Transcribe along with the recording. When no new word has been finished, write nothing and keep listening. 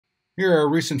Here are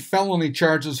recent felony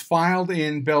charges filed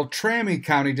in Beltrami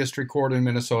County District Court in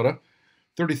Minnesota.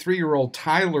 33-year-old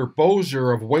Tyler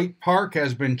Bozier of Waite Park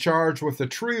has been charged with a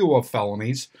trio of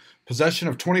felonies: possession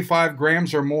of 25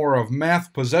 grams or more of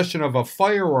meth, possession of a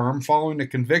firearm following the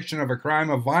conviction of a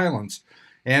crime of violence,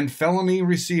 and felony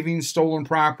receiving stolen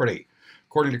property.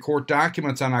 According to court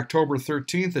documents, on October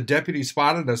 13th, a deputy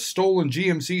spotted a stolen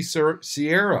GMC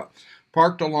Sierra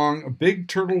parked along Big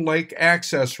Turtle Lake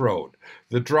Access Road.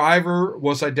 The driver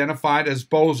was identified as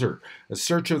Bozier. A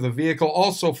search of the vehicle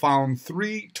also found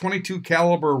 3 .22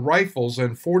 caliber rifles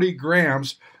and 40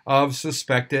 grams of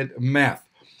suspected meth.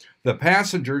 The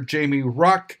passenger, Jamie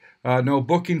Ruck, no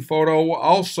booking photo,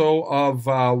 also of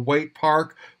Waite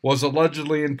Park, was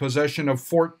allegedly in possession of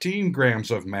 14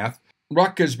 grams of meth.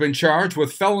 Ruck has been charged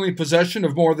with felony possession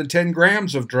of more than 10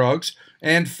 grams of drugs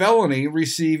and felony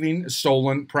receiving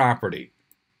stolen property.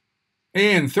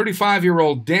 And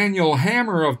 35-year-old Daniel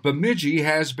Hammer of Bemidji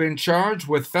has been charged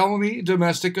with felony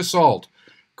domestic assault.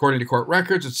 According to court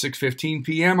records, at 6:15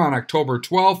 p.m. on October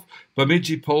 12th,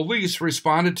 Bemidji police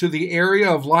responded to the area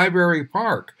of Library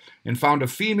Park and found a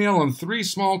female and 3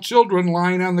 small children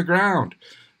lying on the ground.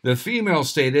 The female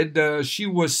stated she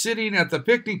was sitting at the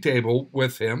picnic table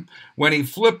with him when he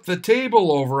flipped the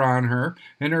table over on her,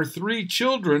 and her 3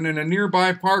 children in a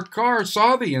nearby parked car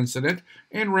saw the incident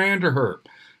and ran to her.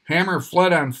 Hammer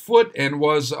fled on foot and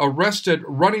was arrested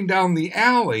running down the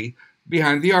alley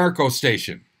behind the Arco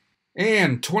station.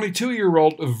 And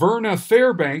 22-year-old Verna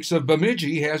Fairbanks of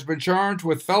Bemidji has been charged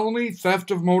with felony theft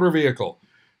of motor vehicle.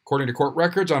 According to court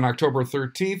records, on October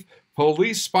 13th,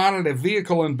 police spotted a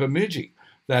vehicle in Bemidji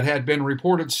that had been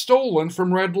reported stolen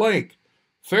from Red Lake.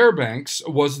 Fairbanks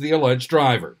was the alleged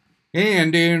driver.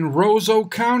 And in Roseau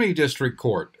County District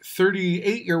Court,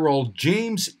 38-year-old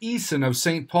James Eason of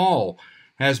St. Paul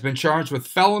has been charged with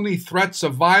felony threats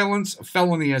of violence,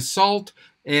 felony assault,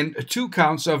 and 2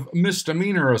 counts of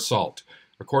misdemeanor assault.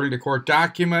 According to court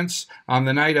documents, on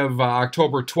the night of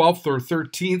October 12th or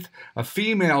 13th, a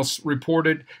female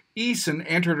reported Eason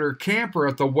entered her camper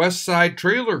at the West Side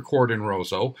Trailer Court in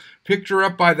Roseau, picked her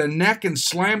up by the neck and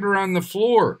slammed her on the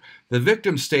floor. The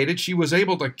victim stated she was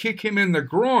able to kick him in the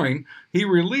groin. He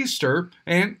released her,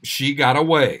 and she got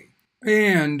away.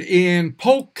 And in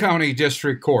Polk County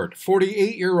District Court,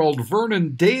 48-year-old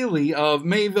Vernon Daly of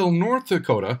Mayville, North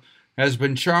Dakota, has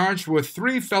been charged with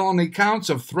 3 felony counts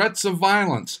of threats of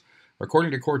violence.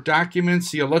 According to court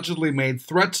documents, he allegedly made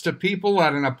threats to people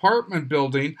at an apartment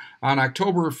building on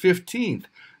October 15th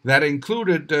that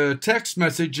included text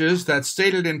messages that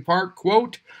stated in part,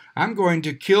 quote, "I'm going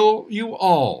to kill you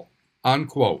all,"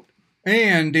 unquote.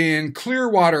 And in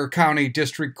Clearwater County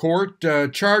District Court,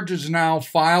 charges now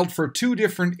filed for 2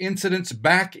 different incidents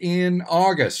back in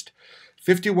August.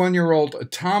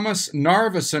 51-year-old Thomas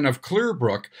Narveson of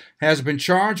Clearbrook has been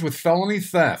charged with felony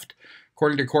theft.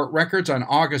 According to court records, on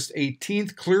August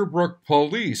 18th, Clearbrook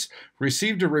police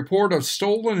received a report of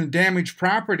stolen and damaged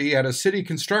property at a city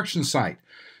construction site.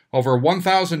 Over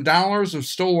 $1,000 of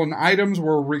stolen items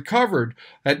were recovered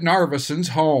at Narveson's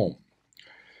home.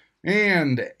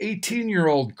 And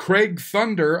 18-year-old Craig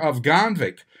Thunder of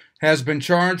Gonvick has been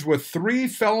charged with 3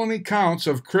 felony counts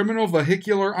of criminal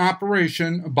vehicular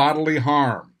operation bodily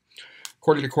harm.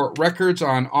 According to court records,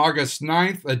 on August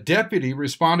 9th, a deputy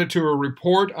responded to a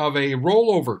report of a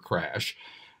rollover crash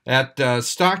at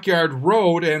Stockyard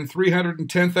Road and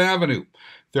 310th Avenue.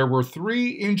 There were 3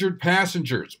 injured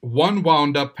passengers. 1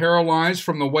 wound up paralyzed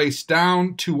from the waist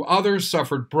down. 2 others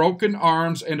suffered broken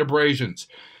arms and abrasions.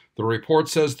 The report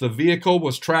says the vehicle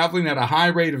was traveling at a high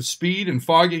rate of speed in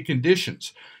foggy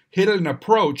conditions, hit an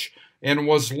approach, and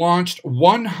was launched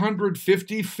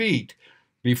 150 feet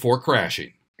before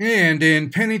crashing. And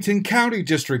in Pennington County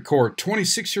District Court,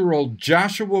 26-year-old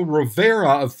Joshua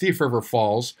Rivera of Thief River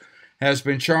Falls has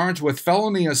been charged with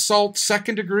felony assault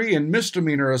 2nd degree and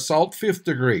misdemeanor assault 5th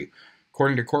degree.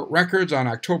 According to court records, on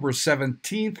October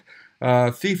 17th,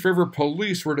 Thief River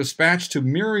police were dispatched to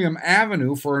Miriam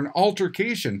Avenue for an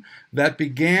altercation that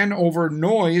began over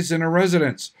noise in a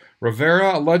residence.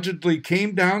 Rivera allegedly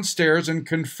came downstairs and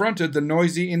confronted the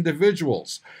noisy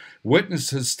individuals.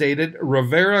 Witnesses stated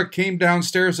Rivera came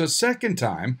downstairs a second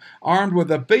time, armed with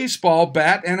a baseball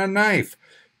bat and a knife.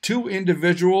 2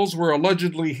 individuals were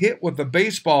allegedly hit with a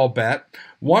baseball bat.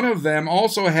 One of them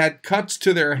also had cuts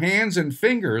to their hands and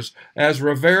fingers as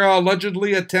Rivera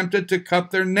allegedly attempted to cut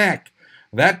their neck.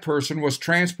 That person was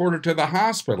transported to the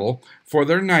hospital for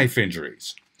their knife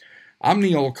injuries. I'm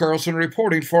Neil Carlson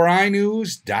reporting for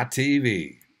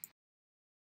iNewZ.TV.